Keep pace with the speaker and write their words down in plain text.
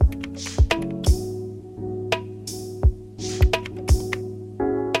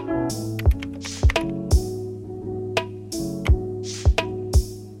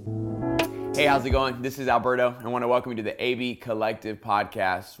how's it going? This is Alberto. I want to welcome you to the AB Collective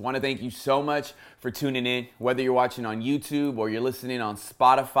Podcast. I want to thank you so much for tuning in, whether you're watching on YouTube or you're listening on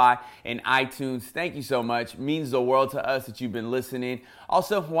Spotify and iTunes. Thank you so much. It means the world to us that you've been listening.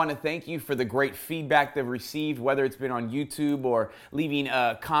 Also, want to thank you for the great feedback they've received, whether it's been on YouTube or leaving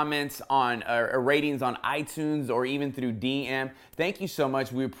comments on ratings on iTunes or even through DM. Thank you so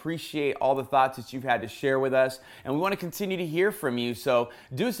much. We appreciate all the thoughts that you've had to share with us, and we want to continue to hear from you. So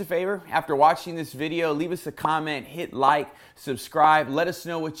do us a favor, after watching this video, leave us a comment, hit like, subscribe, let us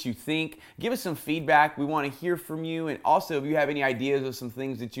know what you think. Give us some feedback. We want to hear from you, and also if you have any ideas of some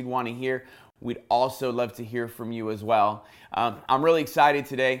things that you'd want to hear, we'd also love to hear from you as well. I'm really excited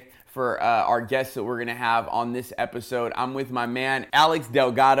today for our guests that we're going to have on this episode. I'm with my man, Alex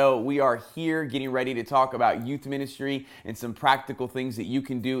Delgado. We are here getting ready to talk about youth ministry and some practical things that you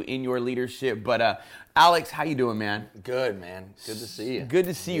can do in your leadership. But Alex, how you doing, man? Good, man. Good to see you. Good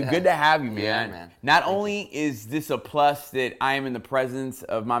to see you. Good to have you, man. Yeah, man. Not only is this a plus that I am in the presence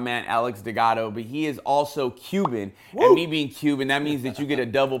of my man, Alex Delgado, but he is also Cuban. Woo! And me being Cuban, that means that you get a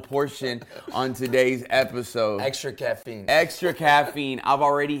double portion on today's episode. Extra caffeine. Extra caffeine. I've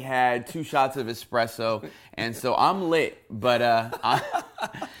already had 2 shots of espresso, and so I'm lit. But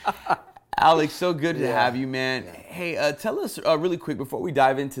Alex, so good to have you, man. Hey, tell us really quick, before we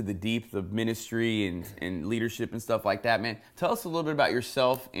dive into the deep of ministry and leadership and stuff like that, man, tell us a little bit about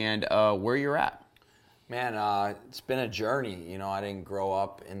yourself and where you're at. Man, it's been a journey. You know, I didn't grow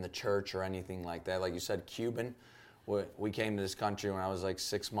up in the church or anything like that. Like you said, Cuban. We came to this country when I was like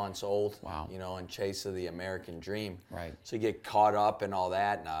 6 months old. Wow. You know, in chase of the American dream. Right. So you get caught up in all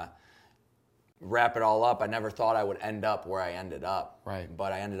that, and wrap it all up, I never thought I would end up where I ended up. Right.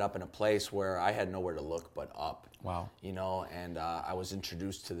 But I ended up in a place where I had nowhere to look but up. Wow. You know, and I was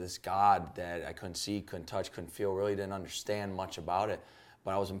introduced to this God that I couldn't see, couldn't touch, couldn't feel, really didn't understand much about it.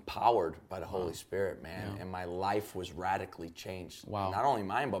 But I was empowered by the Holy Spirit, man. Yeah. And my life was radically changed. Wow. Not only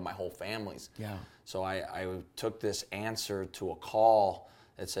mine, but my whole family's. Yeah. So I took this answer to a call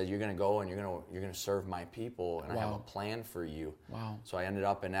that said, you're going to go and you're going to serve my people, and I have a plan for you. Wow. So I ended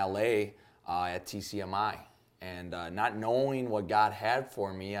up in L.A., at TCMI, and not knowing what God had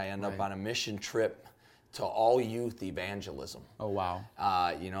for me, I ended up on a mission trip to all youth evangelism. Oh, wow.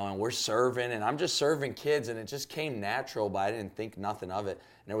 You know, and we're serving, and I'm just serving kids, and it just came natural, but I didn't think nothing of it.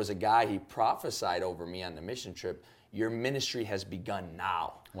 And there was a guy, he prophesied over me on the mission trip, your ministry has begun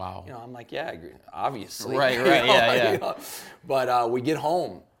now. Wow. You know, I'm like, yeah, obviously. Right, You know, yeah. you know? But we get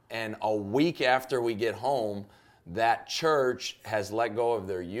home, and a week after we get home, that church has let go of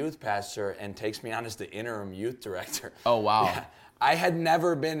their youth pastor and takes me on as the interim youth director. Oh, wow. Yeah. I had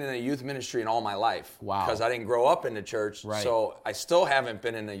never been in a youth ministry in all my life. Wow. Because I didn't grow up in the church. Right. So I still haven't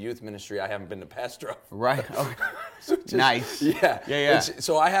been in a youth ministry I haven't been the pastor of. Right. Okay. So Nice. Yeah.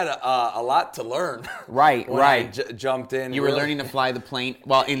 So I had a lot to learn. Right, when I jumped in. You were learning to fly the plane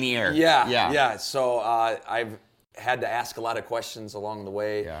while in the air. Yeah. So I've had to ask a lot of questions along the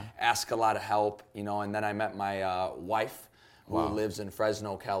way, ask a lot of help, you know, and then I met my wife who lives in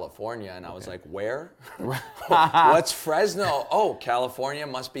Fresno, California, and I was like, where? What's Fresno? Oh, California,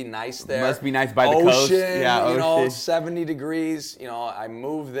 must be nice there. Must be nice by the ocean, coast. Yeah, you know, ocean. 70 degrees. You know, I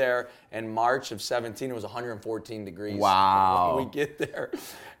moved there in March of 17. It was 114 degrees. Wow. When we get there.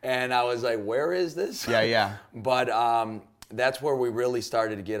 And I was like, where is this? Yeah. But that's where we really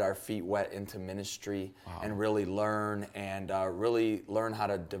started to get our feet wet into ministry and really learn how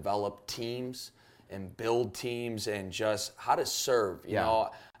to develop teams and build teams and just how to serve. You know,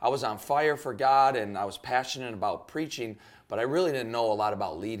 I was on fire for God and I was passionate about preaching, but I really didn't know a lot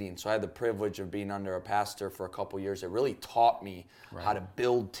about leading. So I had the privilege of being under a pastor for a couple years. It really taught me how to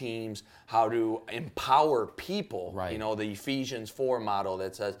build teams, how to empower people. Right. You know, the Ephesians 4 model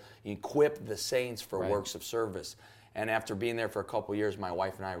that says, equip the saints for works of service. And after being there for a couple years, my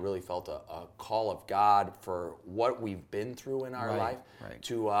wife and I really felt a call of God for what we've been through in our life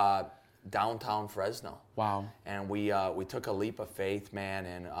to downtown Fresno. Wow. And we took a leap of faith, man,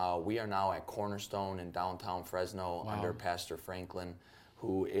 and we are now at Cornerstone in downtown Fresno under Pastor Franklin,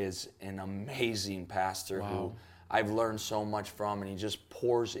 who is an amazing pastor who I've learned so much from, and he just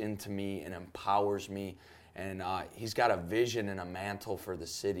pours into me and empowers me. And he's got a vision and a mantle for the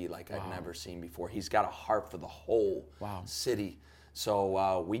city like I've never seen before. He's got a heart for the whole city.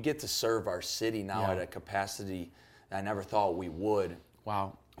 So we get to serve our city now at a capacity that I never thought we would.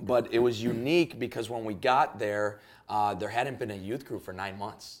 Wow. But it was unique because when we got there hadn't been a youth group for 9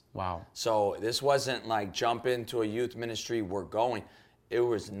 months. Wow. So this wasn't like jump into a youth ministry, we're going. It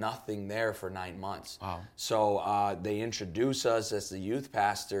was nothing there for 9 months. Wow. So they introduce us as the youth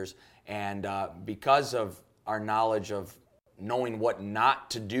pastors, and because of our knowledge of knowing what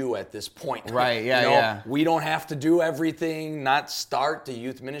not to do at this point. Right, yeah. We don't have to do everything, not start the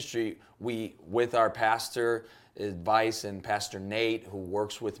youth ministry. We, with our pastor advice and Pastor Nate, who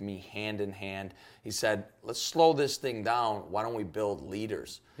works with me hand in hand, he said, let's slow this thing down. Why don't we build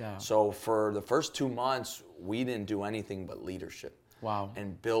leaders? Yeah. So for the first 2 months, we didn't do anything but leadership. Wow.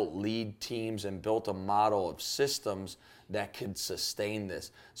 And built lead teams and built a model of systems that could sustain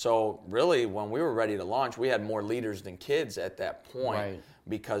this. So really, when we were ready to launch, we had more leaders than kids at that point, right,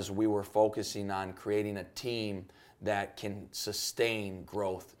 because we were focusing on creating a team that can sustain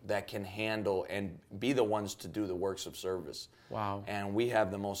growth, that can handle and be the ones to do the works of service. Wow. And we have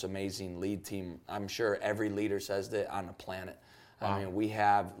the most amazing lead team. I'm sure every leader says that on the planet. Wow. I mean, we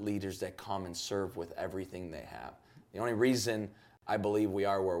have leaders that come and serve with everything they have. The only reason I believe we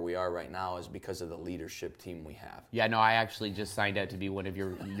are where we are right now is because of the leadership team we have. Yeah, no, I actually just signed up to be one of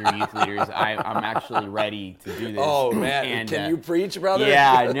your youth leaders. I'm actually ready to do this. Oh man, and, can you preach, brother?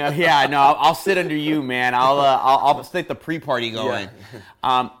 Yeah, no, I'll sit under you, man. I'll stick the pre-party going.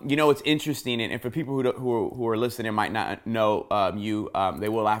 Yeah. It's interesting, and for people who are listening might not know you, they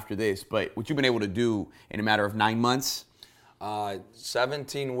will after this. But what you've been able to do in a matter of 9 months.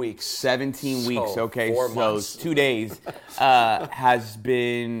 17 weeks. 17 weeks, okay. 4 months. So 2 days has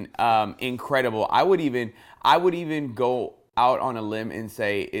been incredible. I would even go out on a limb and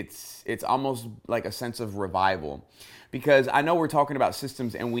say it's almost like a sense of revival. Because I know we're talking about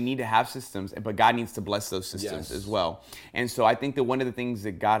systems and we need to have systems, but God needs to bless those systems as well. And so I think that one of the things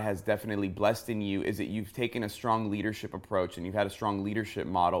that God has definitely blessed in you is that you've taken a strong leadership approach and you've had a strong leadership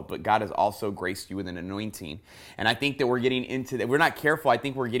model, but God has also graced you with an anointing. And I think that we're getting into that. We're not careful. I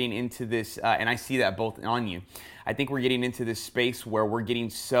think we're getting into this, and I see that both on you. I think we're getting into this space where we're getting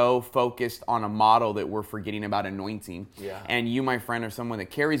so focused on a model that we're forgetting about anointing. Yeah. And you, my friend, are someone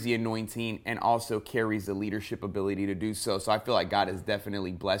that carries the anointing and also carries the leadership ability to do so. So I feel like God has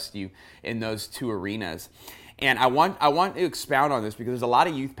definitely blessed you in those two arenas. And I want to expound on this because there's a lot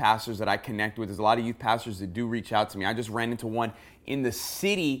of youth pastors that I connect with. There's a lot of youth pastors that do reach out to me. I just ran into one in the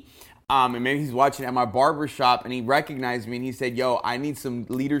city. And maybe he's watching at my barbershop and he recognized me and he said, yo, I need some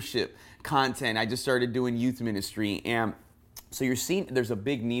leadership content. I just started doing youth ministry. And so you're seeing there's a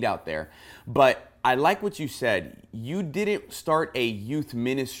big need out there. But I like what you said. You didn't start a youth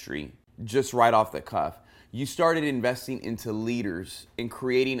ministry just right off the cuff. You started investing into leaders and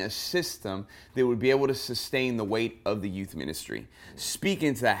creating a system that would be able to sustain the weight of the youth ministry. Speak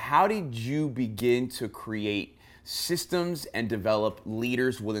into that. How did you begin to create systems and develop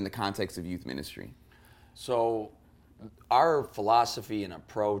leaders within the context of youth ministry? So our philosophy and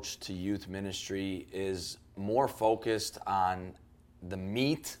approach to youth ministry is more focused on the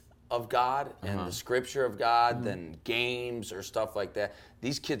meat of God and the scripture of God than games or stuff like that.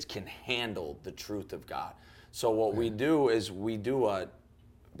 These kids can handle the truth of God. So what we do is we do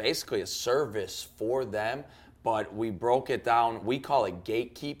basically a service for them, but we broke it down. We call it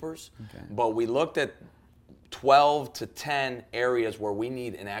gatekeepers, but we looked at 12 to 10 areas where we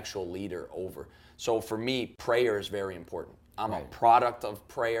need an actual leader over. So for me, prayer is very important. I'm a product of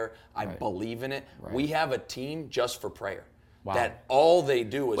prayer. I believe in it. We have a team just for prayer. Wow. That all they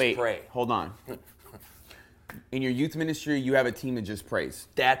do is pray. Hold on. In your youth ministry, you have a team that just prays.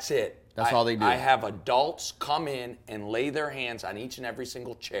 That's it. That's all they do. I have adults come in and lay their hands on each and every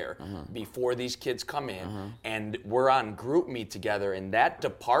single chair before these kids come in, and we're on group meet together. And that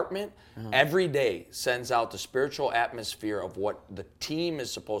department every day sends out the spiritual atmosphere of what the team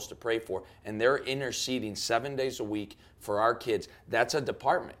is supposed to pray for, and they're interceding 7 days a week for our kids. That's a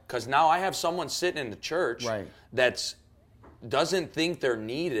department. Because now I have someone sitting in the church that's doesn't think they're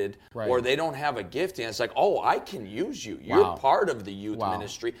needed or they don't have a gifting. It's like, oh, I can use you. You're part of the youth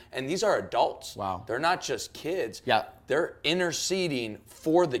ministry. And these are adults. They're not just kids. They're interceding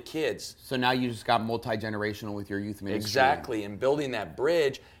for the kids. So now you just got multi-generational with your youth ministry. Exactly, and building that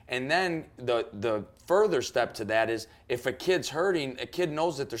bridge. And then the further step to that is if a kid's hurting, a kid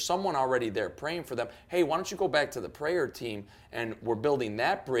knows that there's someone already there praying for them. Hey, why don't you go back to the prayer team? And we're building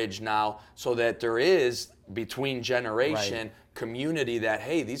that bridge now so that there is between generation community that,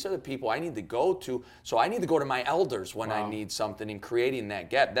 hey, these are the people I need to go to. So I need to go to my elders when I need something, and creating that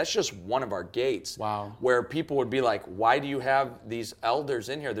gap. That's just one of our gates where people would be like, why do you have these elders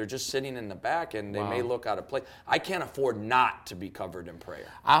in here? They're just sitting in the back and they may look out of place. I can't afford not to be covered in prayer.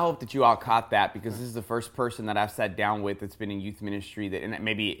 I hope that you all caught that, because this is the first person that I've sat down with that's been in youth ministry that, and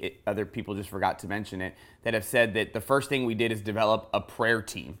maybe other people just forgot to mention it, that have said that the first thing we did is develop a prayer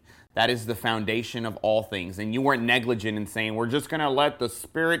team. That is the foundation of all things. And you weren't negligent in saying, we're just going to let the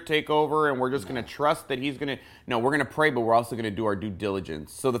Spirit take over and we're just going to trust that He's going to... No, we're going to pray, but we're also going to do our due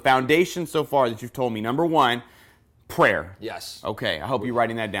diligence. So the foundation so far that you've told me, number one, Prayer. Yes. Okay, I hope you're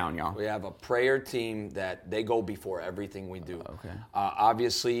writing that down, y'all. We have a prayer team that they go before everything we do. Okay.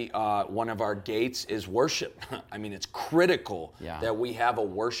 Obviously, one of our gates is worship. I mean, it's critical that we have a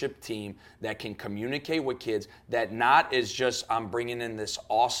worship team that can communicate with kids, that not is just, I'm bringing in this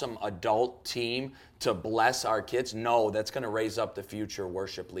awesome adult team to bless our kids. No, that's going to raise up the future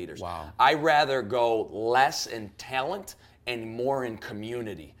worship leaders. Wow. I rather go less in talent and more in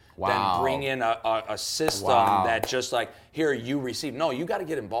community. Wow. Than bring in a system that just like, here, you receive. No, you got to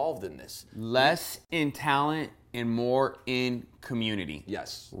get involved in this. Less in talent and more in community.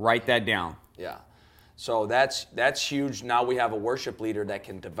 Yes. Write that down. Yeah. So that's huge. Now we have a worship leader that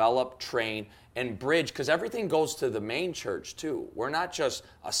can develop, train, and bridge, because everything goes to the main church too. We're not just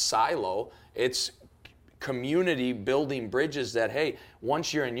a silo. It's community building bridges that, hey,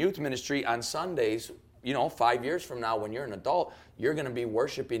 once you're in youth ministry on Sundays, 5 years from now when you're an adult, you're going to be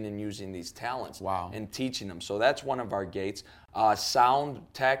worshiping and using these talents and teaching them. So that's one of our gates. Sound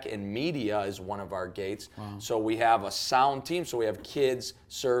tech and media is one of our gates. Wow. So we have a sound team. So we have kids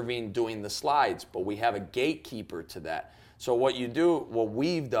serving, doing the slides, but we have a gatekeeper to that. So what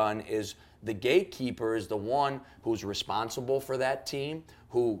we've done is the gatekeeper is the one who's responsible for that team,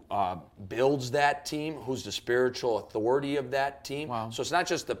 who builds that team, who's the spiritual authority of that team. Wow. So it's not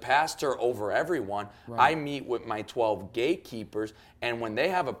just the pastor over everyone. Right. I meet with my 12 gatekeepers, and when they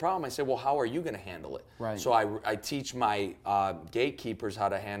have a problem, I say, well, how are you going to handle it? Right. So I teach my gatekeepers how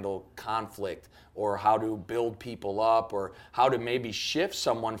to handle conflict, or how to build people up, or how to maybe shift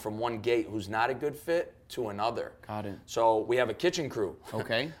someone from one gate who's not a good fit to another. Got it. So we have a kitchen crew.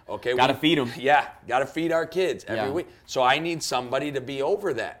 Okay. Okay. Got to feed them. Yeah, got to feed our kids every week. So I need somebody to be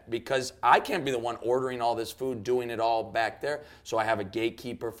over that, because I can't be the one ordering all this food, doing it all back there. So I have a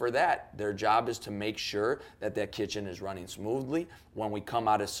gatekeeper for that. Their job is to make sure that that kitchen is running smoothly. When we come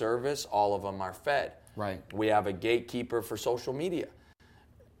out of service, all of them are fed. Right. We have a gatekeeper for social media.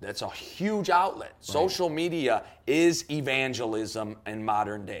 That's a huge outlet. Right. Social media is evangelism in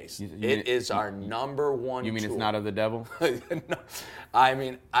modern days. It is our number one You mean tool. It's not of the devil? No. I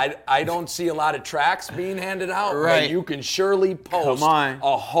mean, I don't see a lot of tracts being handed out, right. But you can surely post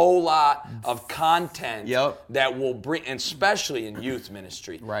a whole lot of content that will bring, and especially in youth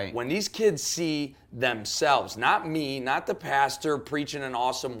ministry. Right. When these kids see themselves, not me, not the pastor preaching an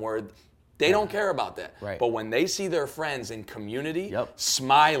awesome word, they don't care about that. Right. But when they see their friends in community,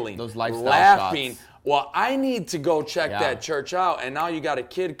 smiling, those lifestyle laughing, shots. Well, I need to go check that church out. And now you got a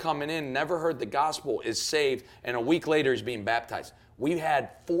kid coming in, never heard the gospel, is saved, and a week later he's being baptized. We had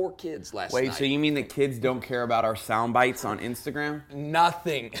 4 kids last night. Wait, so you mean the kids don't care about our sound bites on Instagram?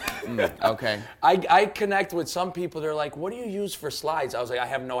 Nothing. Okay. I connect with some people. They're like, what do you use for slides? I was like, I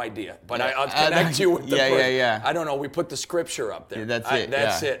have no idea. But I'll connect you with the person. I don't know. We put the scripture up there. Yeah,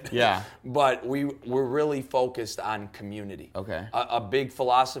 that's it. Yeah. But we're really focused on community. Okay. A big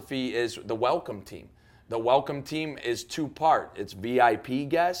philosophy is the welcome team. The welcome team is 2-part. It's VIP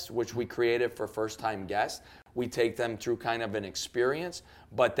guests, which we created for first-time guests. We take them through kind of an experience,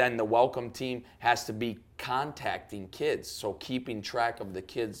 but then the welcome team has to be contacting kids, so keeping track of the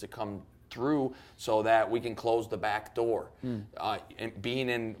kids that come through so that we can close the back door. And being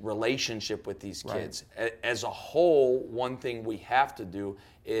in relationship with these kids. Right. As a whole, one thing we have to do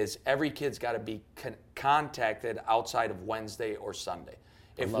is every kid's got to be contacted outside of Wednesday or Sunday.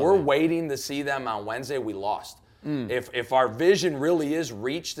 If we're waiting to see them on Wednesday, we lost. If our vision really is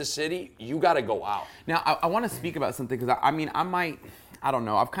reach the city, you got to go out. Now, I want to speak about something, because I don't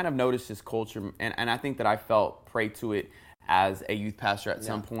know, I've kind of noticed this culture, and I think that I felt prey to it as a youth pastor at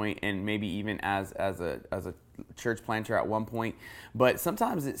some point, and maybe even as a church planter at one point. But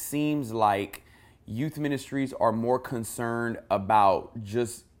sometimes it seems like youth ministries are more concerned about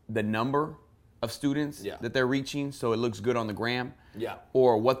just the number of students that they're reaching, so it looks good on the gram,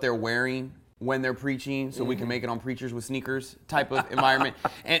 or what they're wearing when they're preaching, so we can make it on Preachers with Sneakers type of environment.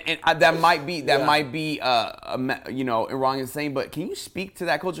 And that might be wrong in saying, but can you speak to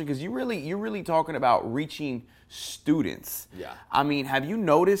that culture? Because you're really talking about reaching students. Yeah. I mean, have you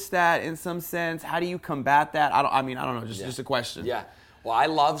noticed that in some sense? How do you combat that? I don't know. Just a question. Yeah. Well, I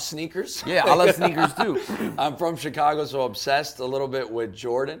love sneakers. Yeah, I love sneakers too. I'm from Chicago, so obsessed a little bit with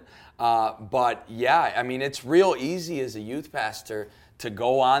Jordan. But yeah, I mean, it's real easy as a youth pastor to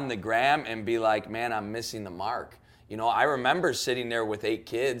go on the gram and be like, man, I'm missing the mark. I remember sitting there with 8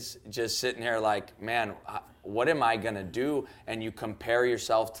 kids, just sitting there like, man, what am I going to do? And you compare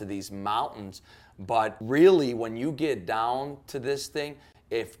yourself to these mountains. But really, when you get down to this thing,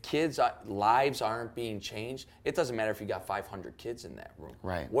 if kids' lives aren't being changed, it doesn't matter if you got 500 kids in that room.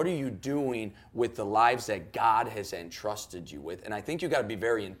 Right. What are you doing with the lives that God has entrusted you with? And I think you got to be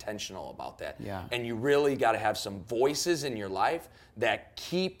very intentional about that. Yeah. And you really got to have some voices in your life that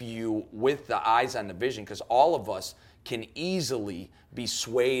keep you with the eyes on the vision, because all of us can easily be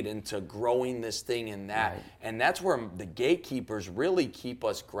swayed into growing this thing and that. Right. And that's where the gatekeepers really keep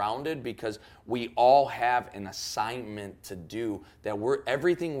us grounded, because we all have an assignment to do, that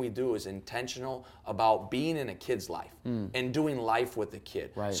everything we do is intentional about being in a kid's life and doing life with the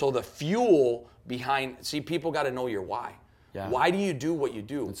kid. Right. So the fuel behind, people got to know your why. Yeah. Why do you do what you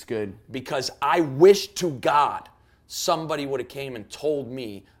do? That's good. Because I wish to God somebody would have came and told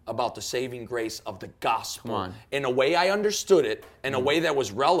me about the saving grace of the gospel in a way I understood it, in a way that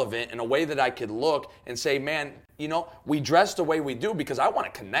was relevant, in a way that I could look and say, man, we dress the way we do because I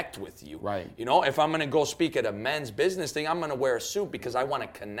want to connect with you. Right. If I'm going to go speak at a men's business thing, I'm going to wear a suit because I want to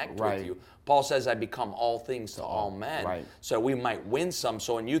connect with you. Paul says I become all things to all men. Right. So we might win some.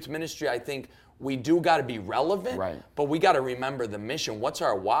 So in youth ministry, I think we do got to be relevant, right, but we got to remember the mission. What's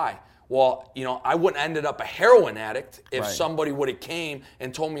our why? Well, I wouldn't have ended up a heroin addict if somebody would have came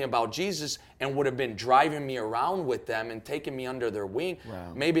and told me about Jesus and would have been driving me around with them and taking me under their wing.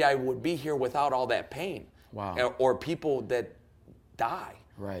 Wow. Maybe I would be here without all that pain. Wow. Or people that die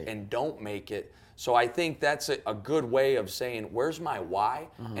and don't make it. So I think that's a good way of saying, where's my why?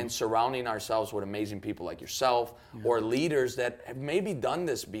 And surrounding ourselves with amazing people like yourself or leaders that have maybe done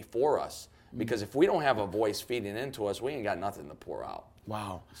this before us. Because if we don't have a voice feeding into us, we ain't got nothing to pour out.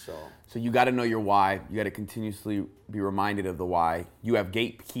 Wow. So you got to know your why. You got to continuously be reminded of the why. You have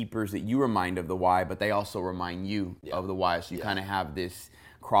gatekeepers that you remind of the why, but they also remind you of the why. So you kind of have this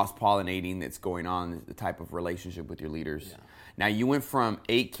cross-pollinating that's going on, the type of relationship with your leaders. Yeah. Now, you went from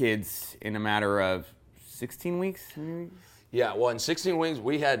 8 kids in a matter of 16 weeks? Yeah, well, in 16 weeks,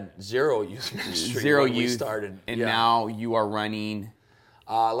 we had 0 youth ministry. Zero when youth. We started. And now you are running...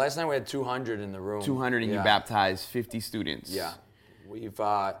 last night we had 200 in the room. 200 and you baptized 50 students. Yeah. We've,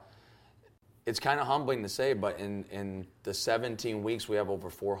 it's kind of humbling to say, but in the 17 weeks, we have over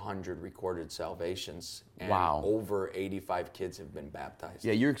 400 recorded salvations. And over 85 kids have been baptized.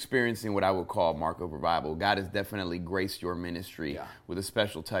 Yeah, you're experiencing what I would call Mark of Revival. God has definitely graced your ministry with a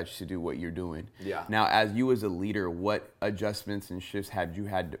special touch to do what you're doing. Yeah. Now, as you as a leader, what adjustments and shifts have you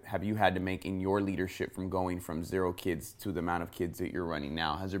had to make in your leadership from going from 0 kids to the amount of kids that you're running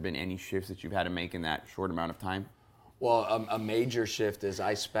now? Has there been any shifts that you've had to make in that short amount of time? Well, a major shift is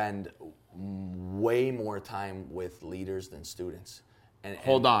I spend way more time with leaders than students.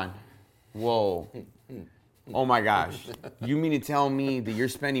 Hold on. Whoa. Oh my gosh. You mean to tell me that you're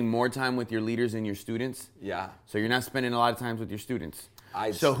spending more time with your leaders than your students? Yeah. So you're not spending a lot of time with your students?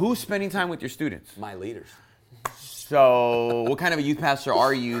 So who's spending time with your students? My leaders. So what kind of a youth pastor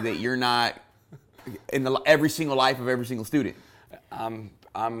are you that you're not in every single life of every single student?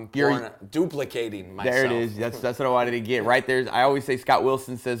 I'm duplicating myself. There it is. That's what I wanted to get. Right there. I always say, Scott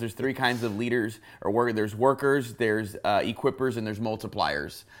Wilson says there's 3 kinds of leaders or workers. There's workers, there's equippers, and there's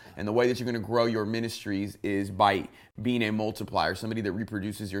multipliers. And the way that you're going to grow your ministries is by being a multiplier, somebody that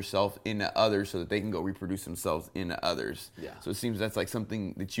reproduces yourself into others so that they can go reproduce themselves into others. Yeah. So it seems that's like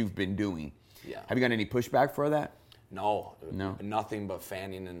something that you've been doing. Yeah. Have you got any pushback for that? No, nothing but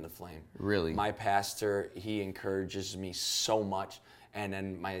fanning in the flame. Really? My pastor, he encourages me so much. And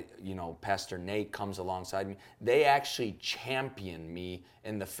then my, Pastor Nate comes alongside me. They actually champion me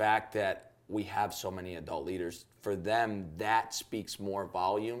in the fact that we have so many adult leaders. For them, that speaks more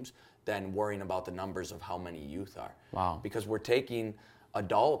volumes than worrying about the numbers of how many youth are. Wow. Because we're taking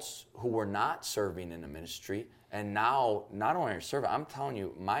adults who were not serving in the ministry, and now not only are serving, I'm telling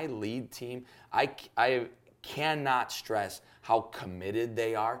you, my lead team, I cannot stress how committed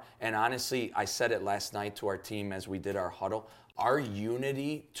they are. And honestly, I said it last night to our team as we did our huddle. Our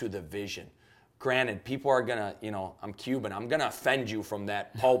unity to the vision. Granted, people are gonna, I'm Cuban. I'm gonna offend you from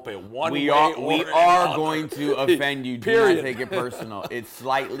that pulpit we are going to offend you. Do not take it personal. It's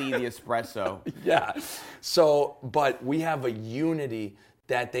slightly the espresso. Yeah. So, but we have a unity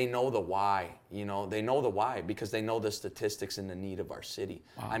that they know the why. They know the why because they know the statistics and the need of our city.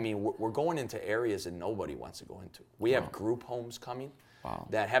 Wow. I mean, we're going into areas that nobody wants to go into. We have group homes coming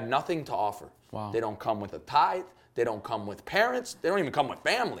that have nothing to offer. Wow. They don't come with a tithe. They don't come with parents. They don't even come with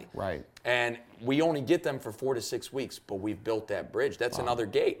family. Right. And we only get them for 4 to 6 weeks, but we've built that bridge. That's another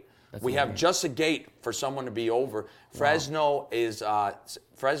gate. We have just a gate for someone to be over. Fresno is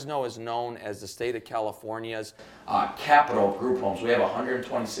known as the state of California's capital of group homes. We have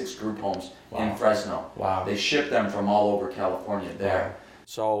 126 group homes in Fresno. Wow. They ship them from all over California there.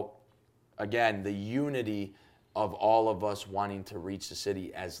 So, again, the unity of all of us wanting to reach the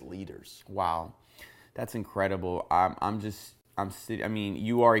city as leaders. Wow, that's incredible. I mean,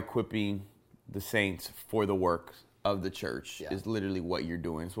 you are equipping the saints for the work of the church. Is literally what you're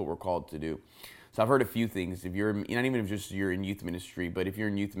doing. It's what we're called to do. So I've heard a few things. If you're, not even if just you're in youth ministry, but if you're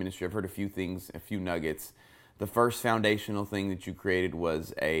in youth ministry, I've heard a few things, a few nuggets. The first foundational thing that you created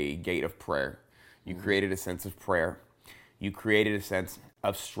was a gate of prayer. You created a sense of prayer. You created a sense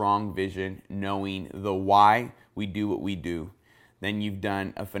of strong vision, knowing the why we do what we do. Then you've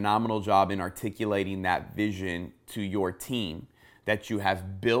done a phenomenal job in articulating that vision to your team, that you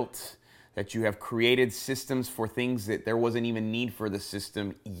have built, that you have created systems for things that there wasn't even need for the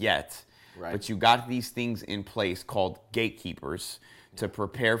system yet. Right. But you got these things in place called gatekeepers to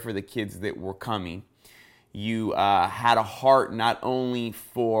prepare for the kids that were coming. You had a heart not only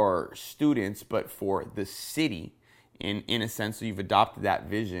for students, but for the city in a sense. So you've adopted that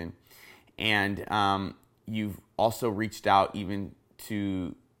vision. And you've also reached out even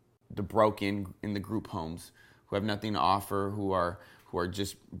to the broken in the group homes who have nothing to offer, who are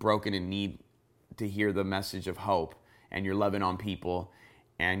just broken and need to hear the message of hope. And you're loving on people,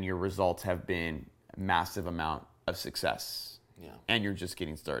 and your results have been a massive amount of success. Yeah. And you're just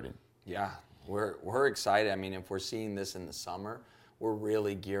getting started. Yeah, we're excited. I mean, if we're seeing this in the summer, we're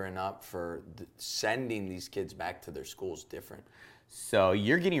really gearing up for sending these kids back to their schools different. So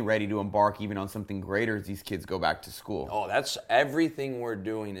you're getting ready to embark even on something greater as these kids go back to school. Oh, that's everything we're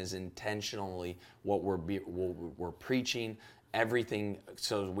doing is intentionally what we're preaching. Everything.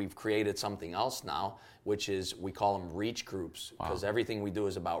 So we've created something else now, which is we call them reach groups, because everything we do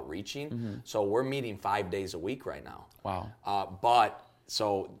is about reaching. Mm-hmm. So we're meeting 5 days a week right now. Wow. But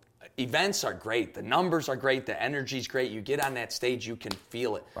so events are great. The numbers are great. The energy's great. You get on that stage, you can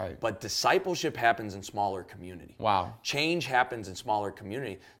feel it. Right. But discipleship happens in smaller community. Wow. Change happens in smaller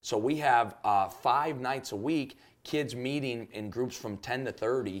community. So we have 5 nights a week, kids meeting in groups from 10 to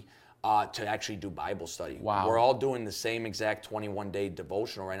 30 to actually do Bible study. Wow. We're all doing the same exact 21-day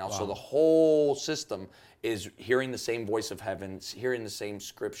devotional right now. Wow. So the whole system is hearing the same voice of heaven, hearing the same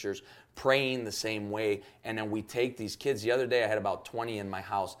scriptures, praying the same way. And then we take these kids. The other day I had about 20 in my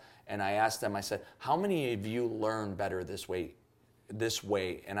house, and I asked them, I said, how many of you learn better this way?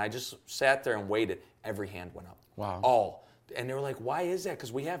 And I just sat there and waited. Every hand went up. Wow. All. And they were like, why is that?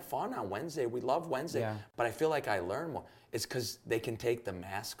 Because we have fun on Wednesday. We love Wednesday. Yeah. But I feel like I learn more. It's because they can take the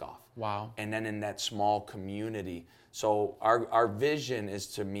mask off. Wow. And then in that small community. So our vision is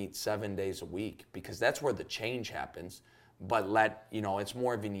to meet 7 days a week, because that's where the change happens. But it's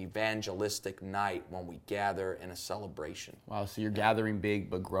more of an evangelistic night when we gather in a celebration. Wow, so you're gathering big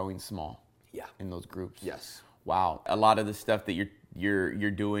but growing small. Yeah. In those groups. Yes. Wow. A lot of the stuff that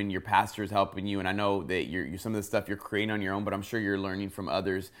you're doing, your pastor's helping you, and I know that you're some of the stuff you're creating on your own, but I'm sure you're learning from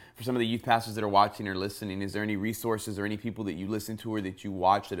others. For some of the youth pastors that are watching or listening, is there any resources or any people that you listen to or that you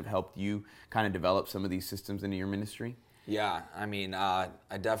watch that have helped you kind of develop some of these systems into your ministry? Yeah, I mean, I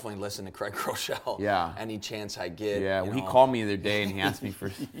definitely listen to Craig Groeschel. Yeah. Any chance I get. Yeah, well, he called me the other day and he asked me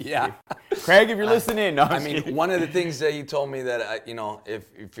for. Yeah. Craig, if you're listening, no. I mean, one of the things that he told me that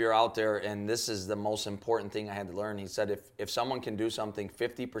if you're out there, and this is the most important thing I had to learn. He said if someone can do something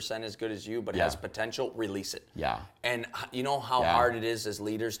 50% as good as you, but has potential, release it. Yeah. And you know how hard it is as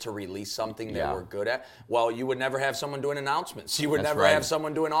leaders to release something that we're good at. Well, you would never have someone doing announcements. You would never have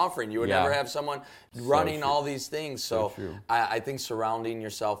someone doing offering. You would never have someone running all these things. So I think surrounding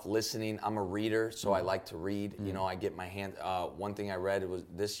yourself, listening. I'm a reader, so I like to read. Mm-hmm. I get my hand. One thing I read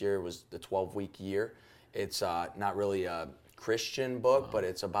this year was the 12-week year. It's not really a Christian book, but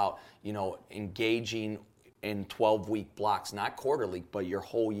it's about engaging in 12-week blocks, not quarterly, but your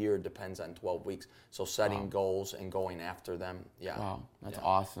whole year depends on 12 weeks. So setting goals and going after them. Yeah. Wow, that's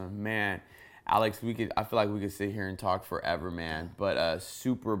awesome, man. Alex, I feel like we could sit here and talk forever, man. But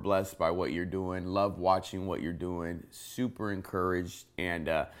super blessed by what you're doing. Love watching what you're doing. Super encouraged, and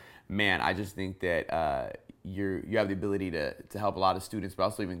man, I just think that you have the ability to help a lot of students, but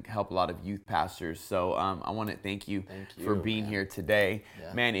also even help a lot of youth pastors. So I want to thank you for being here today,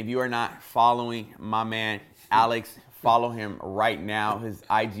 man. If you are not following my man Alex, follow him right now. His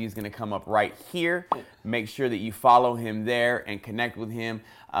IG is going to come up right here. Make sure that you follow him there and connect with him.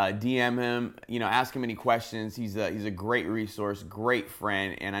 DM him, ask him any questions. He's a great resource, great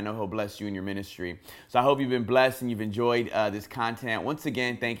friend, and I know he'll bless you in your ministry. So I hope you've been blessed and you've enjoyed this content. Once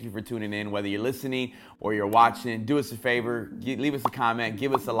again, thank you for tuning in. Whether you're listening or you're watching, do us a favor, leave us a comment,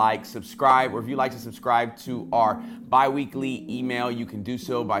 give us a like, subscribe, or if you'd like to subscribe to our bi-weekly email, you can do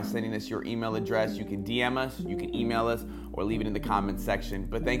so by sending us your email address. You can DM us, you can email us, or leave it in the comment section.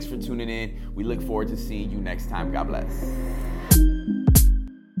 But thanks for tuning in. We look forward to seeing you next time. God bless.